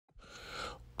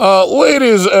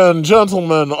Ladies and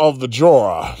gentlemen of the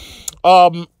Jora,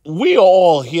 we are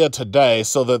all here today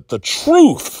so that the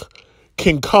truth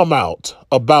can come out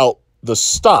about the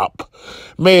stop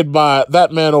made by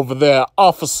that man over there,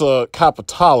 Officer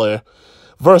Capitale,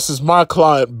 versus my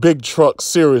client, Big Truck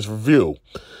Series Review.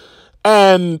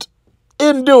 And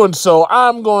in doing so,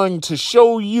 I'm going to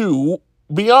show you,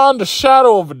 beyond a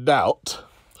shadow of a doubt,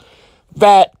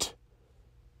 that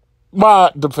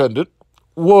my defendant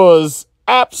was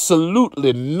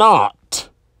absolutely not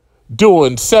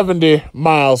doing 70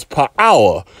 miles per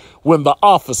hour when the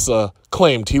officer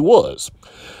claimed he was.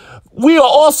 We are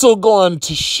also going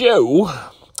to show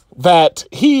that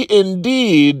he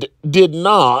indeed did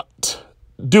not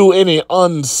do any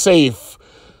unsafe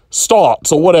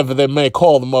starts, or whatever they may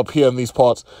call them up here in these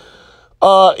parts.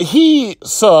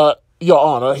 Sir, Your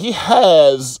Honor, he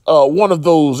has one of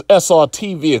those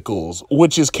SRT vehicles,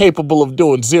 which is capable of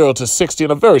doing 0 to 60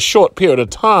 in a very short period of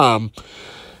time,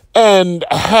 and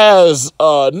has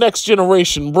next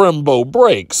generation Brembo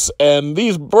brakes. And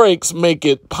these brakes make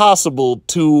it possible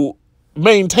to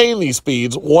maintain these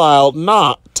speeds while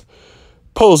not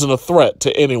posing a threat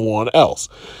to anyone else.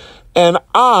 And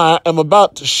I am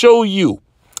about to show you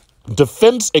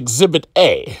Defense Exhibit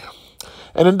A.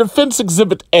 And in Defense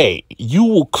Exhibit A, you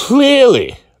will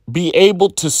clearly be able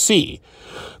to see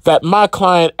that my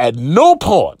client at no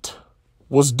point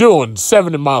was doing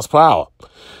 70 miles per hour.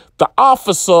 The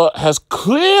officer has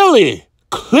clearly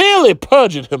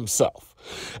perjured himself.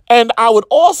 And I would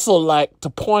also like to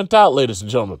point out, ladies and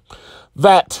gentlemen,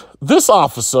 that this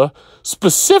officer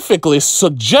specifically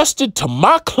suggested to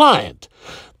my client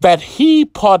that he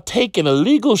partake in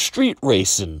illegal street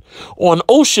racing on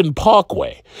Ocean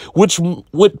Parkway, which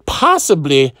would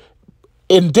possibly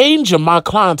endanger my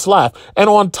client's life. And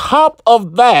on top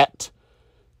of that,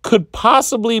 could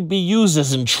possibly be used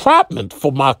as entrapment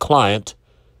for my client.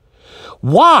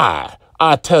 Why,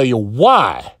 I tell you,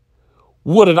 why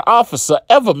would an officer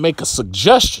ever make a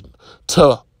suggestion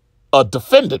to a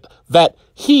defendant that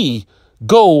he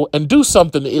go and do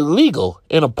something illegal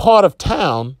in a part of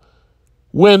town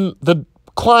when the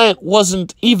client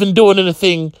wasn't even doing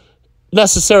anything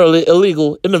necessarily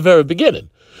illegal in the very beginning?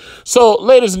 So,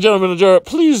 ladies and gentlemen of the jury,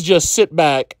 please just sit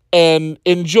back and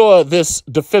enjoy this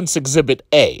Defense Exhibit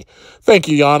A. Thank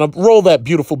you, Your Honor. Roll that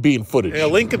beautiful bean footage. Yeah,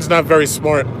 Lincoln's not very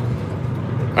smart.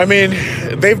 I mean,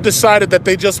 they've decided that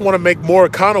they just want to make more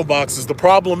econo boxes. The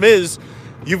problem is,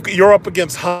 you're up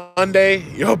against Hyundai,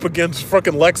 you're up against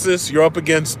fucking Lexus, you're up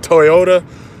against Toyota.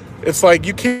 It's like,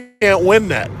 you can't win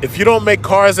that. If you don't make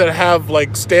cars that have,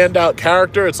 like, standout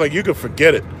character, it's like, you can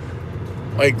forget it.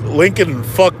 Like, Lincoln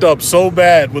fucked up so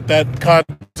bad with that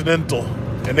Continental,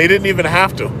 and they didn't even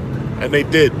have to, and they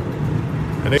did.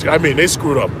 And they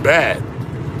screwed up bad.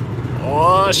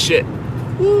 Oh, shit.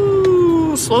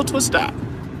 Woo, slow to a stop.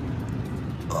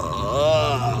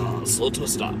 Slow to a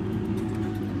stop.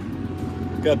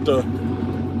 Got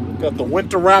the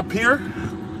winter wrap here.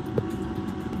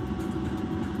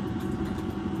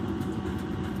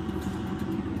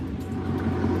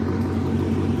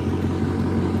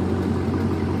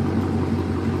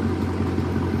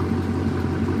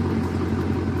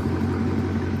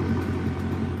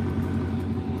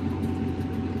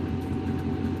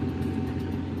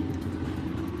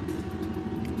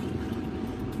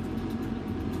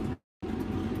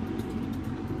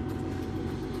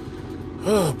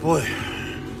 Oh, boy.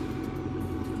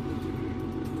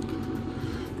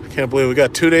 I can't believe we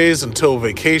got 2 days until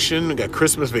vacation. We got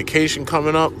Christmas vacation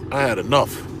coming up. I had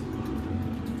enough.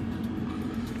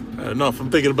 I'm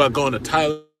thinking about going to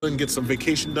Thailand and get some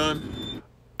vacation done.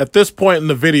 At this point in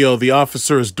the video, the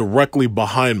officer is directly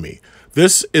behind me.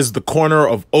 This is the corner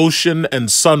of Ocean and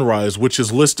Sunrise, which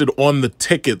is listed on the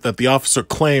ticket that the officer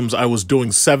claims I was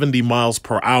doing 70 miles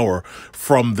per hour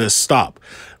from this stop.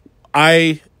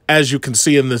 As you can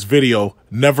see in this video,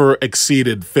 never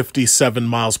exceeded 57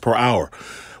 miles per hour.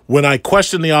 When I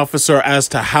questioned the officer as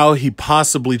to how he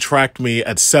possibly tracked me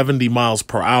at 70 miles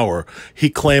per hour, he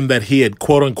claimed that he had,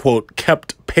 quote unquote,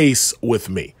 kept pace with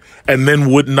me, and then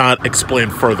would not explain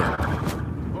further.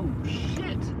 Oh,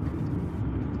 shit.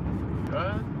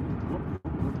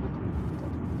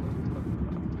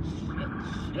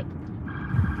 Shit.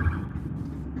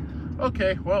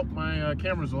 Okay, well, my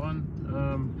camera's on.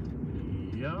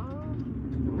 Yeah.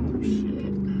 Oh, shit.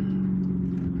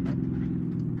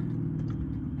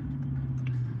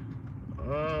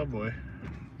 Oh, boy.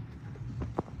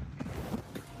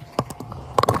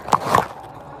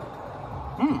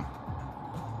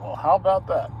 Well, how about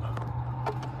that?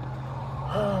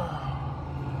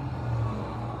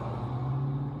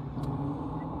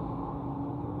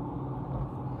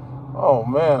 Oh,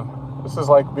 man. This is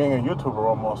like being a YouTuber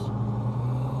almost.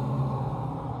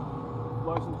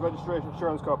 License, registration,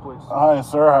 insurance card, please. Hi,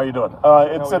 sir. How you doing?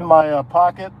 It's in my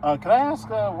pocket. Can I ask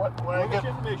what I get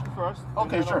your information first.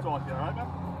 Okay, sure. All right,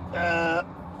 man?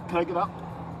 Can I get out?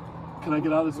 Can I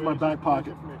get out? This is my back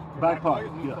pocket. Back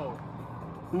pocket. Yeah.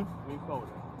 Lean forward.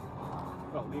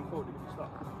 No, lean forward to get your stuff.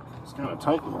 It's kind of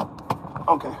tight here.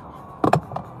 Okay.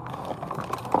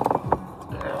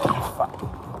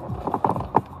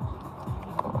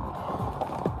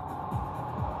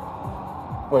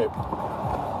 Wait.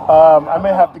 I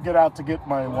may have to get out to get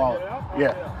my wallet.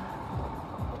 Yeah.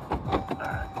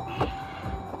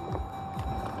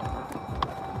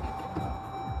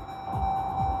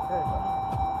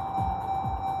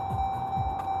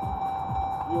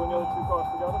 You and the other two cars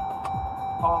together?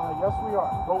 Yes, we are.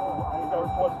 I got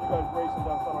reports of you guys racing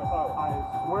down Sunrise Highway. I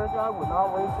swear to God, we're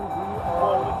not racing. We are.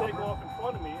 Well, when you take off in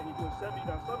front of me and you do a 70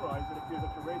 down Sunrise, it appears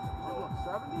that you're racing. You're doing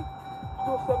 70? You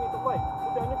do a 70 at the light.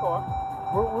 Put down your car.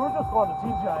 We were just going to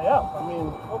TGIF. I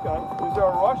mean, okay. Is there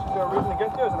a rush? Is there a reason to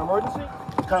get there? Is it an emergency?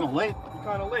 It's kind of late. You're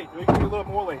kind of late. You're going to be a little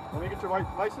more late. Let me get your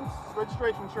license,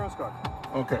 registration, insurance card.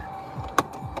 Okay.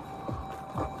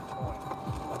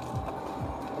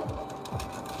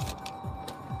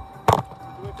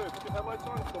 Put your headlights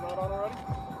on if they're not on already.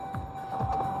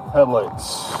 Headlights.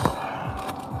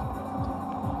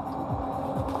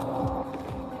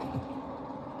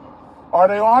 Are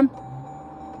they on?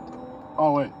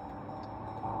 Oh, wait.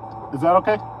 Is that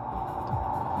okay? You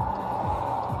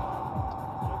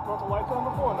put the lights on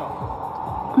before or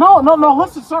no? No.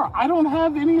 Listen, sir. I don't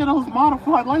have any of those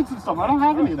modified lights and stuff. I don't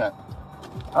have any of that.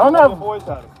 I don't have. The boys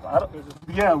had it.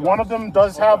 Yeah, one of them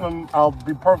does have them. I'll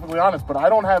be perfectly honest, but I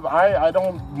don't have. I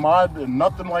don't mod and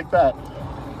nothing like that.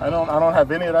 I don't have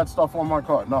any of that stuff on my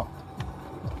car. No.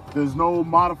 There's no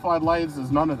modified lights. There's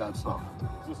none of that stuff.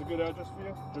 Is this a good address for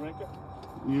you, Jamaica?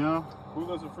 Yeah. Who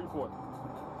lives in Freeport?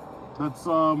 That's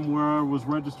where I was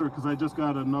registered because I just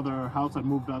got another house. I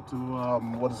moved out to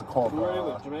what is it called? Where do you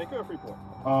live, Jamaica or Freeport?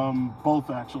 Both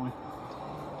actually.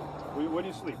 Where do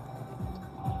you sleep?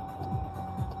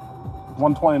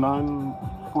 129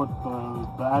 for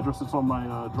the address that's on my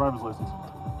driver's license.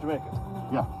 Jamaica?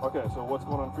 Yeah. Okay, so what's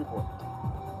going on in Freeport?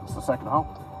 It's the second house.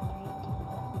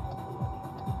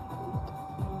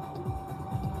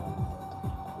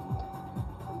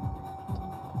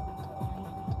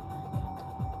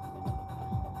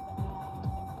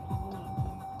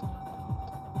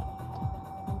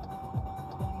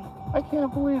 I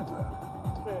can't believe that.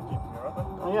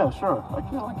 Oh, yeah, sure. I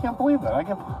can't believe that.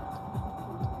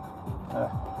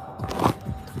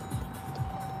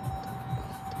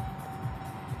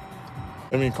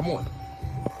 I mean, come on.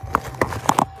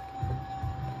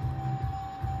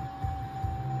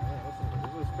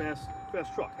 This is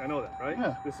fast truck. I know that, right?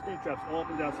 Yeah. There's speed traps all up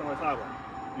and down Sunrise Highway.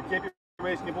 You can't be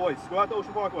racing your boys. Go out to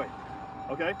Ocean Parkway.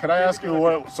 Okay? Can I ask you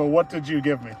what did you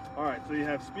give me? All right. So you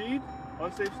have speed,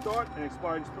 unsafe start, and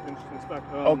expired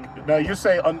inspection. Okay. Now you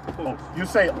say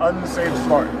unsafe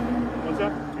start. What's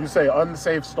that? You say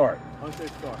unsafe start.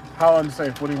 Unsafe start. How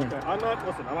unsafe? What do you mean? Okay. I'm not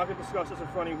going to discuss this in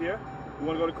front of you here. You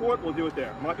want to go to court? We'll do it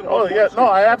there. I'm not going to. Oh yeah, no,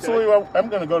 I absolutely am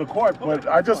going to go to court, but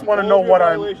I just want to know what I.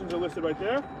 Violations are listed right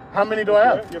there. How many do I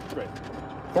have? You have 3.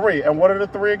 3, and what are the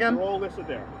 3 again? They're all listed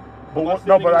there. But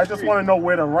but I just want to know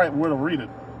where to read it.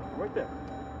 Right there.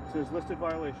 It says listed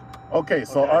violation. Okay,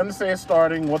 so unsafe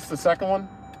starting. What's the second one?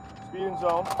 Speed and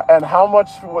zone. And how much?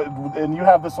 And you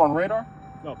have this on radar?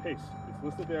 No, pace. It's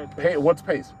listed there. Pace. What's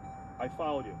pace? I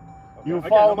followed you. Okay. You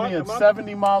followed me at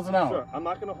 70 miles an hour. Sure, I'm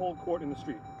not going to hold court in the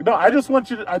street. No, I just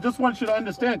want you to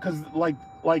understand, because like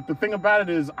the thing about it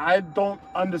is I don't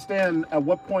understand at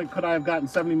what point could I have gotten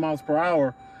 70 miles per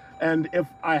hour, and if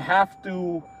I have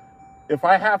to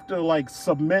like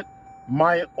submit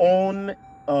my own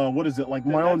what is it, like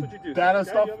my own data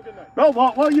stuff. No,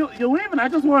 well you're leaving. I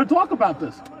just want to talk about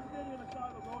this.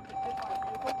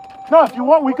 No, if you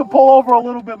want, we could pull over a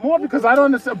little bit more because I don't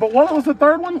understand. But what was the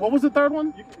third one? What was the third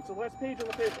one? It's the last page on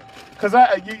the paper. Because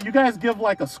you guys give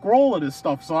like a scroll of this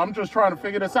stuff, so I'm just trying to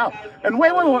figure this out. And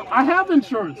wait, I have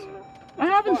insurance. I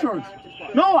have insurance.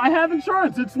 No, I have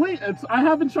insurance. I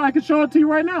have insurance. I can show it to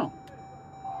you right now.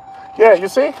 Yeah, you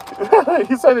see?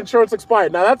 He said insurance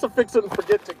expired. Now that's a fix it and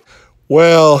forget ticket.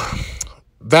 Well,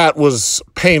 that was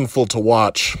painful to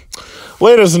watch.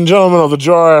 Ladies and gentlemen of the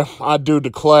jury, I do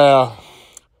declare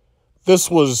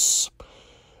this was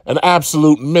an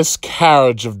absolute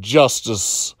miscarriage of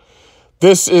justice.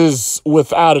 This is,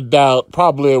 without a doubt,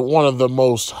 probably one of the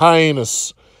most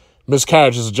heinous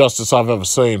miscarriages of justice I've ever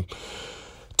seen.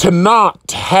 To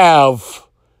not have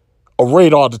a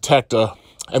radar detector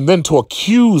and then to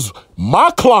accuse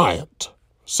my client,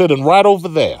 sitting right over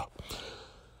there,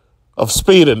 of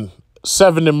speeding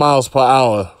 70 miles per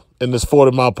hour in this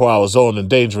 40-mile-per-hour zone,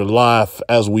 endangering life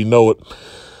as we know it.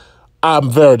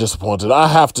 I'm very disappointed. I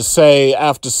have to say,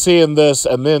 after seeing this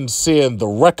and then seeing the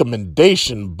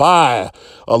recommendation by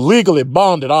a legally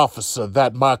bonded officer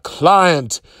that my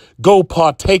client go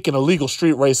partake in illegal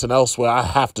street racing elsewhere, I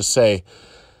have to say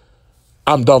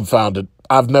I'm dumbfounded.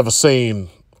 I've never seen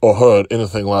or heard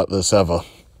anything like this ever.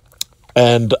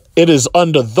 And it is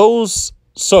under those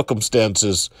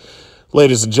circumstances,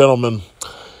 ladies and gentlemen,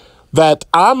 that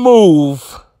I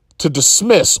move to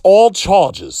dismiss all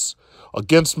charges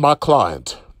against my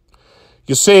client.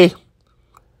 You see,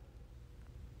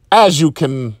 as you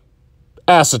can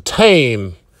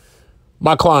ascertain,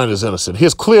 my client is innocent. He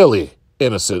is clearly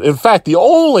innocent. In fact, the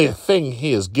only thing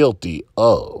he is guilty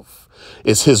of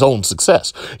is his own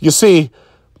success. You see,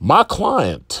 my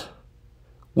client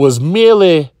was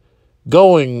merely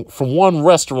going from one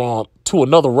restaurant to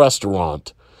another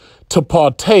restaurant to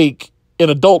partake in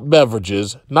adult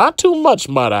beverages. Not too much,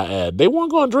 might I add. They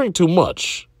weren't going to drink too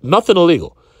much. Nothing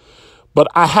illegal. But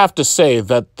I have to say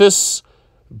that this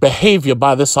behavior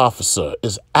by this officer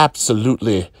is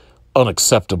absolutely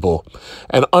unacceptable.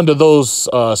 And under those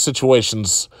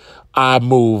situations, I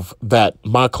move that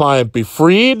my client be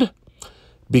freed,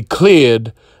 be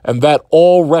cleared, and that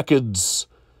all records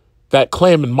that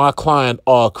claiming my client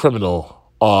are criminal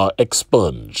are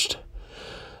expunged.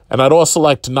 And I'd also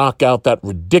like to knock out that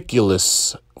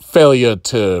ridiculous failure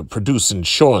to produce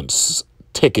insurance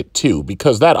ticket too,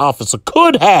 because that officer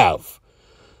could have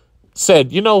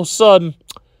said, you know, son,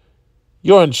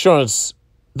 your insurance,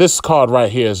 this card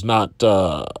right here is not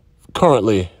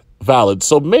currently valid,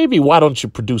 so maybe why don't you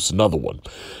produce another one?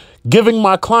 Giving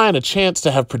my client a chance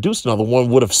to have produced another one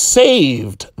would have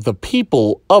saved the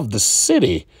people of the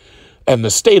city and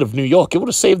the state of New York. It would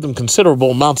have saved them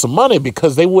considerable amounts of money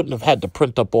because they wouldn't have had to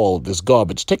print up all of this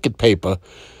garbage ticket paper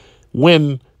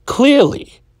when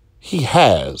clearly he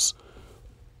has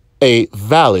a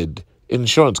valid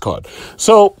insurance card.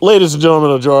 So, ladies and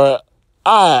gentlemen of Joy,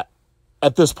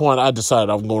 at this point, I decided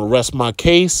I'm going to rest my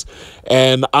case,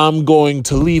 and I'm going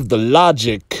to leave the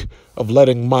logic of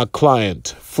letting my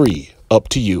client free up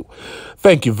to you.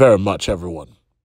 Thank you very much, everyone.